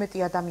 20-ზე მეტი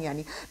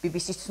ადამიანი.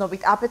 BBC-ს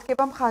ცნობით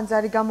აფეთქებამ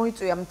ხანძარი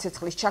გამოიწვია,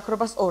 ცეცხლის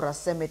ჩაქრობას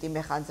 200-ზე მეტი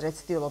მეხანძრე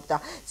ცდილობდა.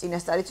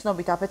 წინასწარი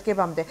ცნობით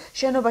აფეთქებამდე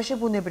შენობაში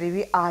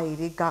ბუნებრივი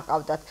აირი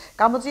გაყავდათ.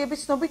 გამოძიების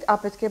ცნობით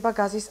აფეთქება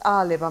გაზის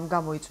აალებამ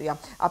გამოიწვია.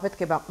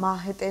 აფეთქება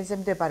მანჰეტენზე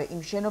მდებარე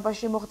იმ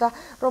შენობაში მოხდა,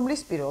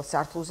 რომლის პირველ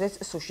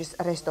სართულზეც სუშის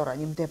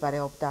რესტორანი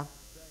მდებარეობდა.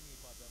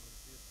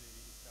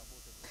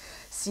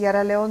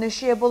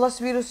 სიერა-ლეონეში ებოლას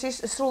ვირუსის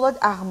სრულად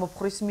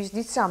აღმოფხვრის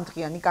მიზნით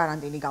 3-დღიანი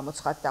კარანტინი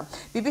გამოცხადდა.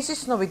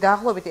 BBC-ს ცნობით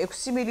დაახლოებით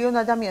 6 მილიონ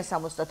ადამიანს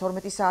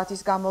 72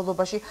 საათის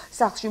განმავლობაში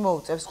სახლში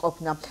მოუწევს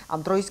ყოფნა. ამ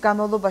დროის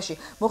განმავლობაში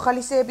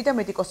მოხალისეები და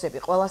მედიკოსები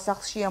ყველა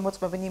სახლს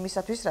შეამოწმებენ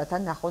იმისათვის, რათა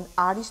ნახონ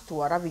არის თუ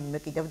არა ვინმე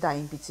კიდევ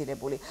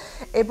დაინფიცირებული.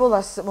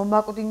 ებოლას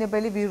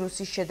მომაკვდინებელი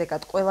ვირუსის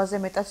შედეგად ყველაზე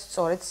მეტად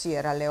სწორედ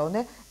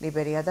სიერა-ლეონე,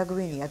 ლიბერია და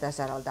გვინეა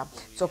დაზარალდა.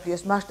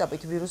 მსოფლიოს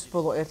მასშტაბით ვირუსს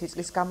ბოლო 1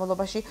 წლის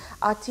განმავლობაში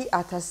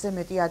 10,000-ზე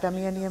მეტი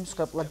ადამიანი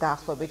ემსხვერპლა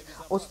დაახლოებით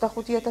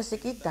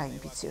 25,000 კი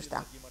დაინფიცირდა.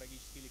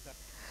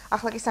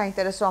 ახლა კი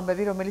საინტერესო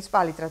ამბები, რომელიც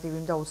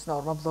პალიტრატივიმ და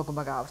უცნაურმა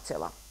ბლოგმა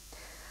გაავრცელა.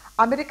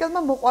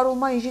 ამერიკელმა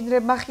მოყვარულმა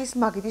ინჟინერებმა ხის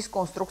მაგიდის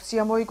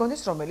კონსტრუქცია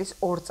მოიგონეს, რომელიც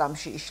 2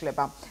 წამში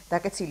იშლება.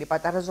 დაკეცილი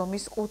პატარა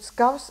ზომის ყუთს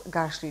გავს,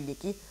 გაშლილი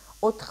კი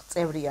 4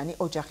 წევრიანი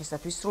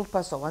ოჯახისათვის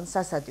სრულფასოვან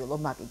სასადილო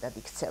მაგიდად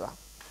იქცევა.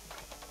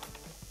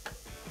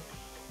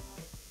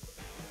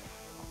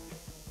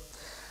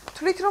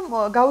 თვლით, რომ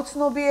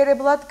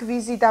გაუცნობიერებლად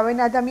გვიზიდავენ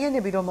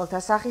ადამიანები, რომელთა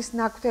სახის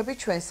ნაკვთები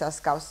ჩვენს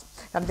გავს.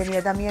 რამდენი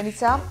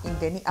ადამიანიცაა,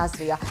 იმდენი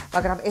აზრია,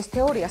 მაგრამ ეს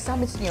თეორია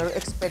სამეცნიერო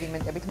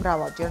ექსპერიმენტებით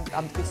მრავალჯერ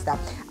ამტკიცდა.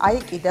 აი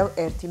კიდევ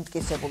ერთი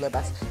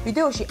მტკიცებულებაც.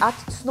 ვიდეოში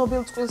 10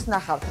 ცნობილ წყვილს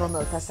ნახავთ,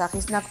 რომელთა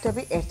სახის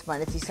ნაკვთები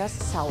ერთმანეთისას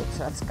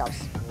საოცრად გავს.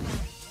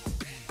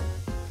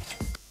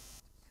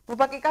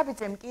 მუბაკი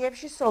კაბიძემ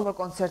კიევში სოლო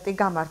კონცერტი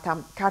გამართა.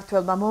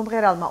 ქართველმა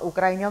მომღერალმა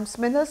უკრაინელ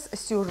მსმენელს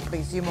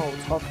სიურპრიზი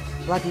მოუწყო.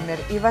 ვლადიმერ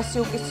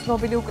ივასიუკის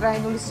ცნობილი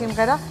უკრაინული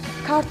სიმღერა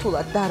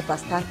ქართულად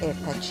დარბაზთან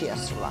ერთად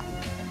შეასრულა.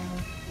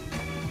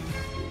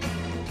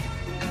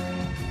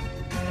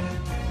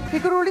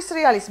 ფიგურული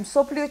სრიალის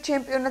მსოფლიო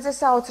ჩემპიონატზე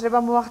საოცრება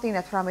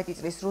მოახდინა 18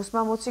 წლის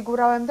რუსმა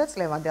მოციგურავემ და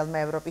წლევანდელმა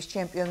ევროპის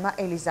ჩემპიონმა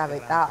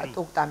ელიზავეტა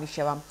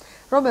ტუკტამიშევამ,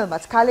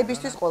 რომელმაც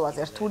ქალებისთვის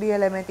ყველაზე რთული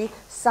ელემენტი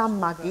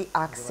სამმაგი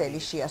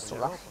აქსელი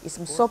შეასრულა. ის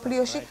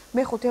მსოფლიოში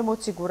მეხუთე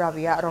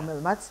მოციგურავია,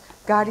 რომელმაც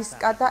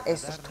გარისკა და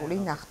ეს რთული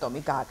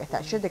ნახტომი გააკეთა.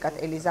 შედეგად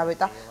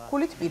ელიზავეტა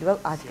ქულით პირველ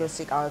ადგილს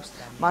იკავებს.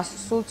 მას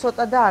სულ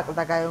ცოტა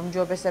დააკლდა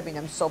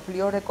გაეუმჯობესებინა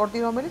მსოფლიო რეკორდი,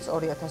 რომელიც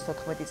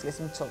 2014 წლის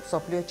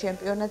მსოფლიო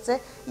ჩემპიონატზე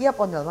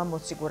იაპონელმა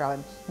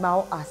მოციგურავემ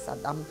მაო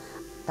ასადამ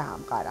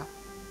დაამყარა.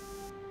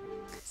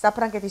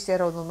 საფრანგეთის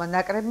ეროვნულმა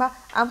ნაკრებმა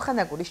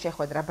ამხანაგური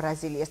შეხვედრა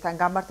ბრაზილიასთან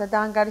გამართა და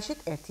ანგარიშით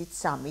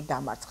 1-3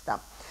 დამარცხდა.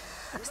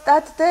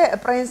 სტად დე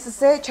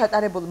პრენსზე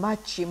ჩატარებულ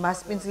მატჩში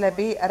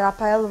მასპინძლები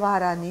რაფაელ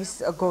ვარანის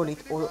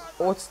გოლით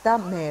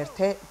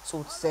 21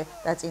 წუთზე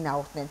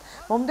დაწინაურდნენ.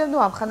 მომდევნო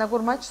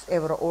ამხანაგურ მატჩს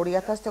ევრო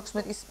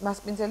 2016-ის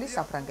მასპინძელი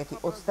საფრანგეთი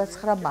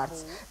 29 მარტს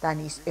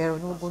დანიის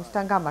ეროვნულ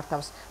გუნდთან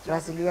გამართავს.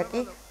 ბრაზილია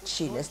კი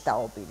ჩილეს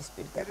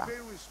დაუპირისპირდება.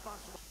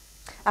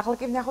 ახლა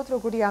კი ვნახოთ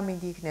როგორი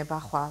ამინდი იქნება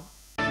ხვალ.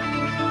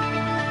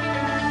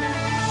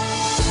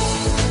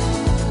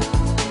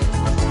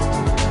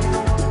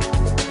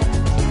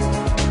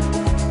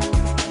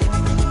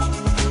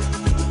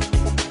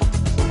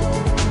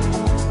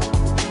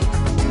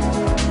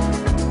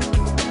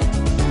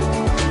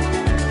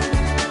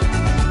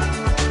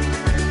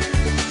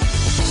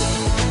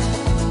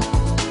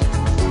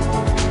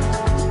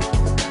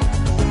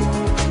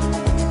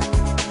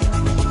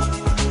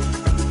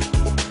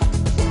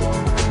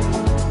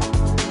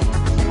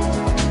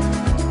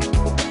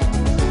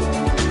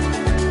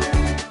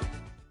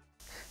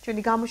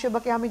 ჩვენი გამოშვება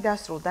კი ამით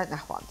დასრულდა,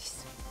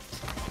 ნახვამდის.